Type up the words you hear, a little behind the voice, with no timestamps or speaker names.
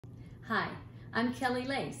Hi, I'm Kelly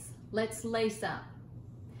Lace. Let's lace up.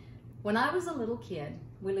 When I was a little kid,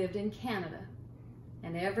 we lived in Canada,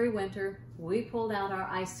 and every winter we pulled out our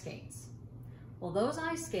ice skates. Well, those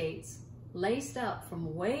ice skates laced up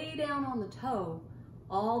from way down on the toe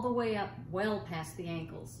all the way up well past the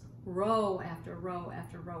ankles, row after row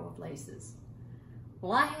after row of laces.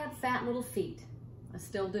 Well, I had fat little feet. I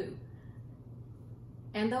still do.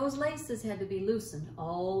 And those laces had to be loosened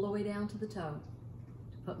all the way down to the toe.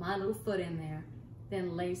 Put my little foot in there,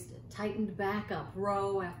 then laced it, tightened back up,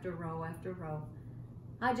 row after row after row.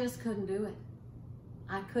 I just couldn't do it.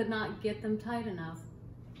 I could not get them tight enough.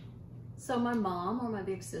 So my mom or my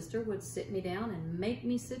big sister would sit me down and make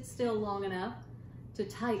me sit still long enough to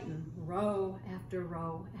tighten row after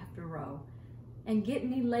row after row and get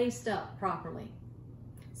me laced up properly.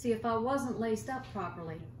 See, if I wasn't laced up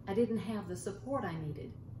properly, I didn't have the support I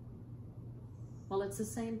needed. Well, it's the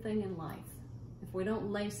same thing in life. If we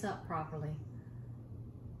don't lace up properly,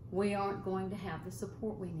 we aren't going to have the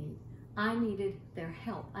support we need. I needed their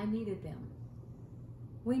help. I needed them.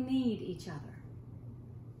 We need each other.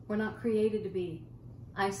 We're not created to be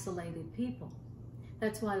isolated people.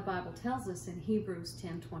 That's why the Bible tells us in Hebrews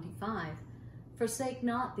 10:25, forsake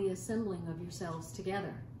not the assembling of yourselves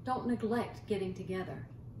together. Don't neglect getting together.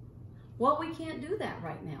 Well, we can't do that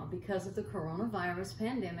right now because of the coronavirus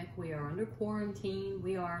pandemic. We are under quarantine.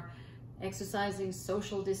 We are exercising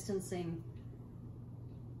social distancing.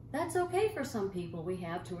 That's okay for some people. We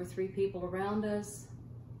have 2 or 3 people around us.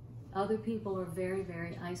 Other people are very,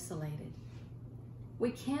 very isolated.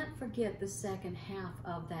 We can't forget the second half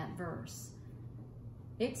of that verse.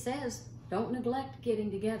 It says, don't neglect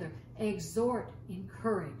getting together. Exhort,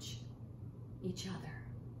 encourage each other.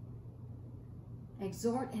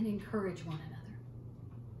 Exhort and encourage one another.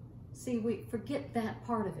 See, we forget that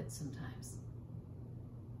part of it sometimes.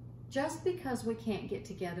 Just because we can't get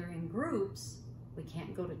together in groups, we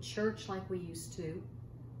can't go to church like we used to,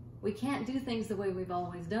 we can't do things the way we've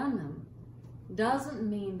always done them, doesn't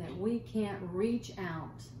mean that we can't reach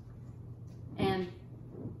out and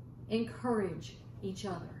encourage each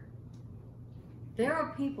other. There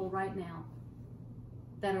are people right now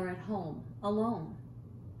that are at home alone.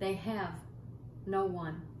 They have no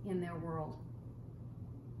one in their world.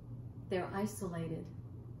 They're isolated.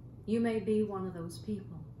 You may be one of those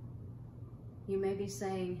people. You may be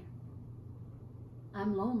saying,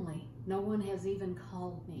 I'm lonely. No one has even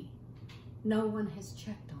called me. No one has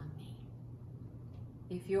checked on me.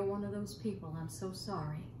 If you're one of those people, I'm so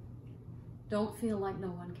sorry. Don't feel like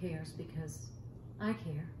no one cares, because I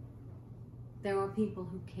care. There are people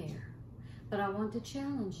who care. But I want to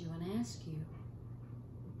challenge you and ask you,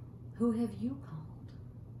 who have you called?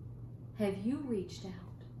 Have you reached out?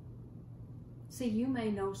 See, you may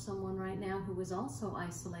know someone right now who is also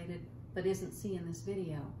isolated but isn't seeing this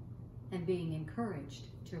video and being encouraged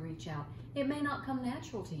to reach out. It may not come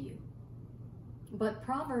natural to you, but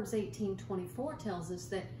Proverbs 18:24 tells us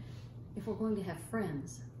that if we're going to have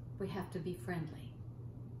friends, we have to be friendly.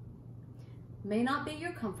 May not be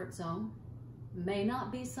your comfort zone, may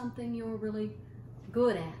not be something you're really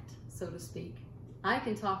good at, so to speak. I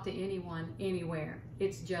can talk to anyone, anywhere.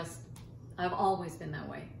 It's just, I've always been that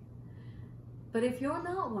way. But if you're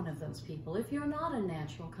not one of those people, if you're not a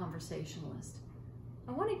natural conversationalist,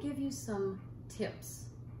 I want to give you some tips,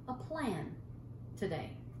 a plan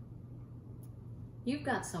today. You've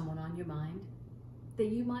got someone on your mind that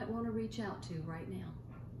you might want to reach out to right now.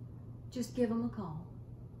 Just give them a call.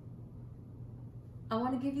 I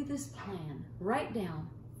want to give you this plan. Write down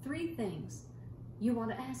 3 things you want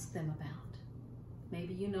to ask them about.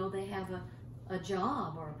 Maybe you know they have a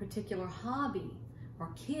job or a particular hobby or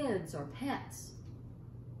kids or pets.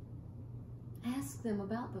 Ask them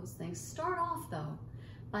about those things. Start off though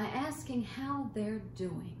by asking how they're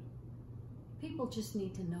doing. People just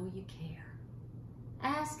need to know you care.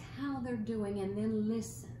 Ask how they're doing and then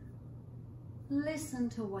listen. Listen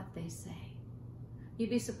to what they say. You'd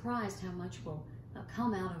be surprised how much will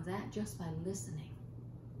come out of that just by listening.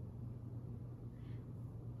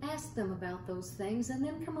 Ask them about those things and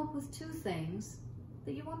then come up with 2 things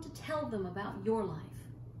that you want to tell them about your life.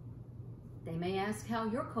 They may ask how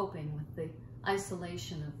you're coping with the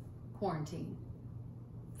isolation of quarantine.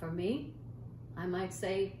 For me, I might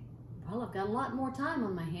say, well, I've got a lot more time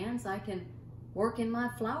on my hands. I can work in my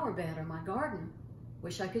flower bed or my garden.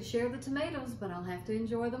 Wish I could share the tomatoes, but I'll have to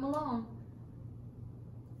enjoy them alone.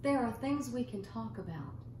 There are things we can talk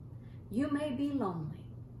about. You may be lonely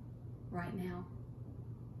right now,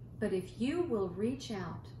 but if you will reach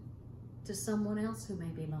out to someone else who may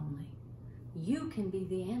be lonely, you can be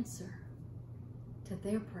the answer to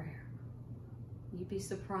their prayer. You'd be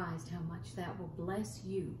surprised how much that will bless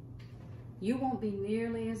you You won't be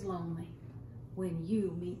nearly as lonely when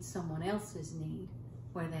you meet someone else's need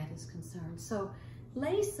where that is concerned. So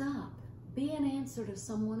lace up. Be an answer to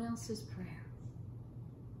someone else's prayer.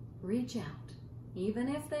 Reach out. Even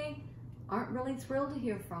if they aren't really thrilled to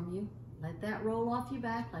hear from you, let that roll off your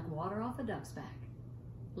back like water off a duck's back.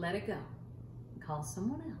 Let it go. Call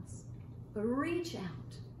someone else. But reach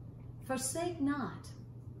out. Forsake not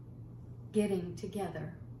getting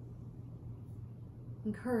together.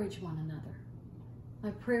 Encourage one another.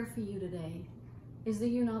 My prayer for you today is that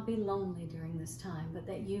you not be lonely during this time, but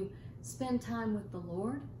that you spend time with the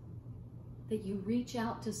Lord, that you reach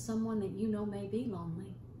out to someone that you know may be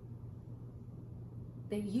lonely,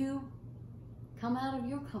 that you come out of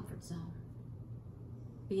your comfort zone,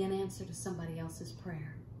 be an answer to somebody else's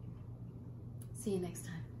prayer. See you next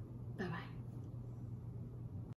time. Bye-bye.